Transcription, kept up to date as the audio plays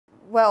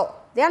Well,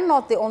 they are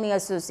not the only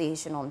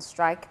association on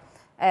strike.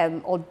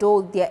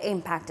 Although their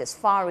impact is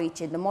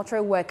far-reaching, the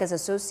Mortuary Workers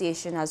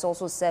Association has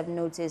also served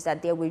notice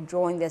that they're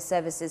withdrawing their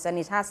services, and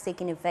it has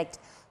taken effect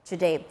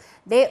today.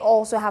 They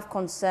also have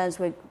concerns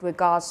with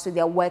regards to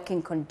their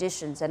working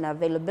conditions and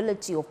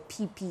availability of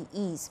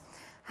PPEs.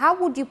 How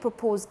would you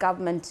propose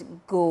government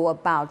go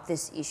about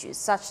this issue,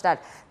 such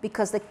that,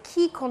 because the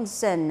key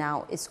concern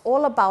now is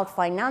all about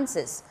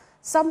finances,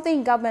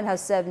 something government has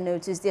served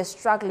notice they're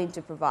struggling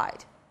to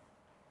provide?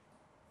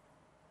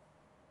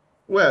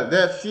 Well,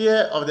 the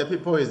fear of the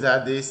people is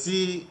that they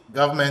see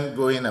government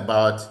going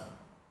about,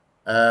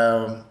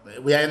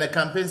 we are in a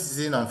campaign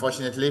season,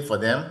 unfortunately for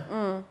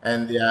them,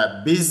 and they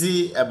are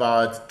busy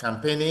about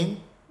campaigning.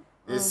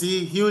 They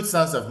see huge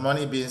sums of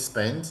money being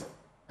spent,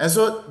 and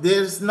so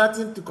there's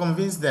nothing to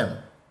convince them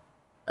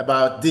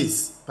about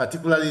this,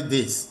 particularly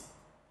this,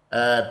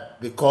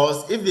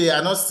 because if they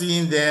are not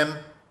seeing them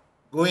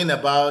going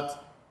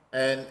about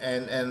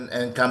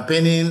and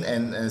campaigning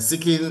and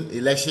seeking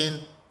election,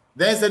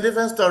 then it's a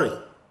different story.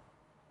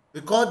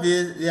 Because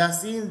they are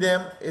seeing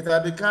them, it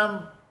has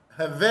become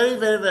very,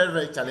 very, very,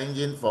 very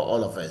challenging for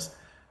all of us.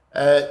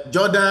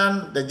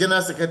 Jordan, the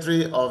General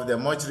Secretary of the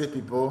Mortuary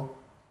people,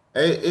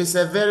 is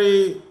a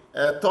very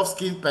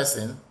tough-skinned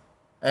person.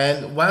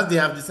 And once they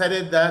have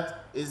decided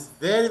that, it's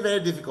very, very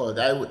difficult.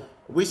 I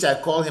wish I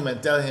call him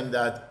and tell him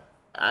that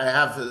I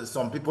have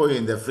some people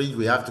in the fridge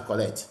we have to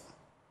collect.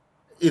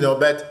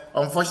 But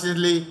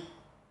unfortunately,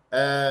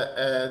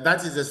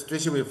 that is the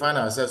situation we find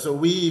ourselves. So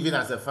we, even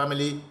as a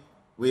family,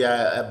 we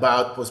are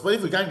about postponing.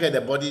 If we can't get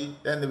the body,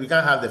 then we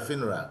can't have the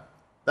funeral.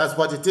 That's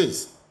what it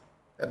is.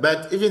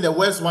 But even the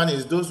worst one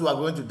is those who are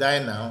going to die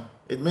now.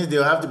 It means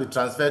they'll have to be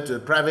transferred to a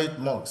private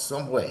morgue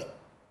somewhere.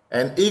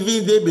 And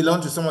even they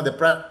belong to some of the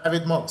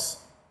private morgues.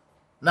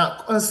 Now,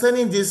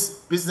 concerning this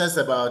business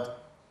about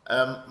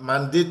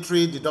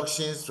mandatory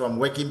deductions from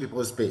working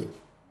people's pay,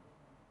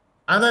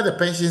 under the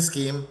pension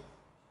scheme,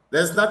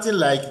 there's nothing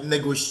like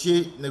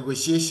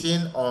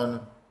negotiation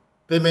on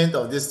payment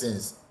of these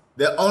things.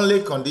 The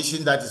only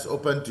condition that is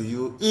open to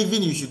you,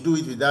 even you should do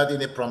it without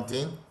any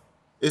prompting,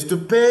 is to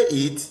pay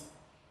it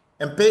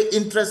and pay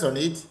interest on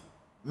it.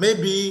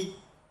 Maybe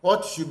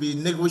what should be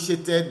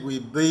negotiated will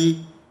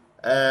be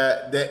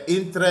the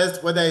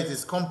interest, whether it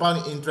is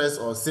compound interest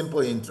or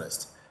simple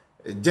interest.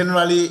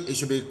 Generally, it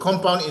should be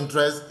compound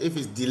interest if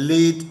it's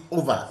delayed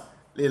over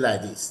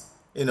like this,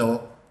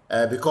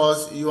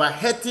 because you are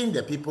hurting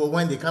the people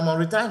when they come on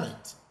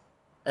retirement.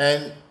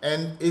 And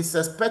it's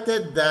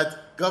suspected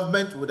that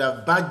government would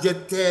have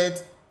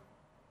budgeted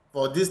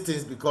for these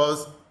things,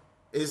 because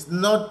it's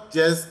not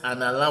just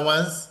an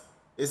allowance,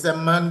 it's a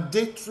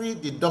mandatory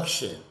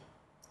deduction,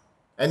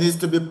 and it's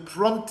to be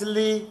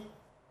promptly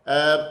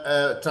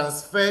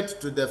transferred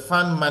to the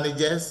fund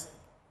managers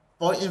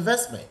for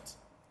investment.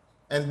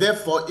 And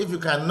therefore, if you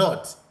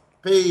cannot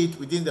pay it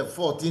within the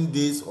 14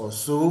 days or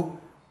so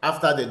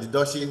after the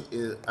deduction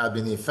has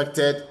been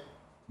effected,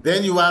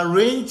 then you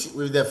arrange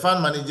with the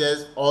fund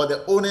managers or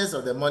the owners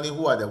of the money,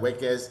 who are the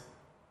workers,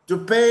 to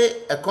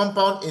pay a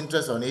compound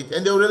interest on it,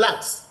 and they'll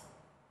relax.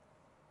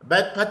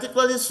 But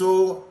particularly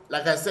so,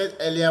 like I said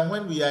earlier,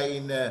 when we are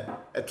in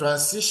a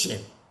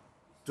transition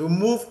to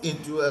move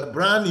into a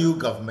brand new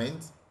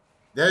government,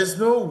 there is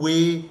no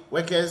way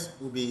workers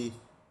will be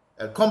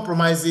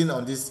compromising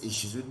on these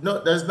issues.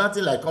 There's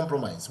nothing like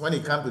compromise when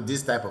it comes to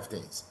this type of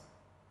things.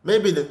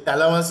 Maybe the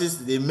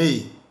allowances, they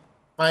may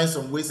find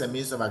some ways and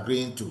means of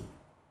agreeing to.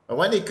 But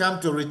when it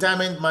comes to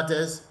retirement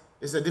matters,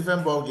 it's a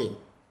different ballgame.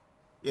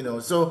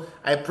 So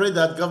I pray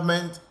that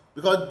government,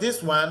 because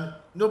this one,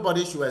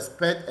 nobody should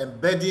expect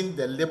embedding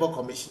the Labour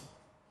Commission.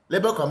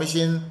 Labour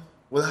Commission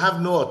will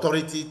have no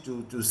authority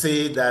to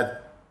say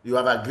that you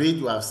have agreed,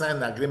 you have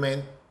signed an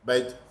agreement,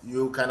 but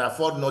you can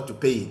afford not to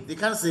pay it. They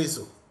can't say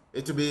so.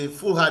 It will be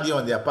foolhardy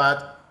on their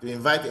part to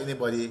invite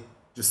anybody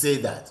to say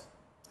that.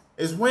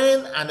 It's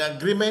when an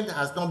agreement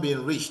has not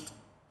been reached,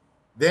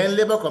 then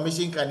Labour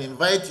Commission can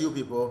invite you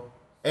people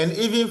and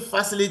even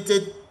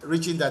facilitate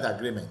reaching that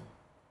agreement.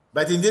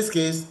 But in this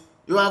case,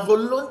 you have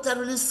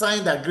voluntarily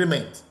signed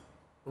agreement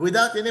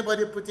without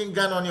anybody putting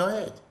gun on your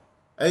head.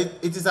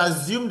 It is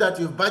assumed that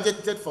you've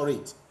budgeted for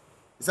it.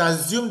 It's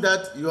assumed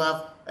that you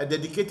have a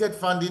dedicated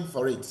funding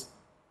for it.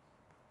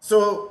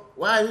 So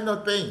why are you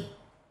not paying?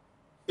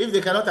 If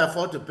they cannot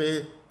afford to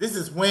pay, this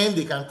is when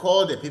they can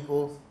call the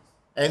people,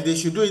 and they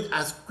should do it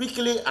as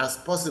quickly as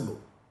possible.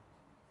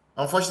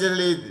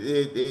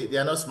 Unfortunately, they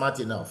are not smart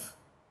enough.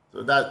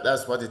 So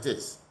that's what it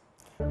is.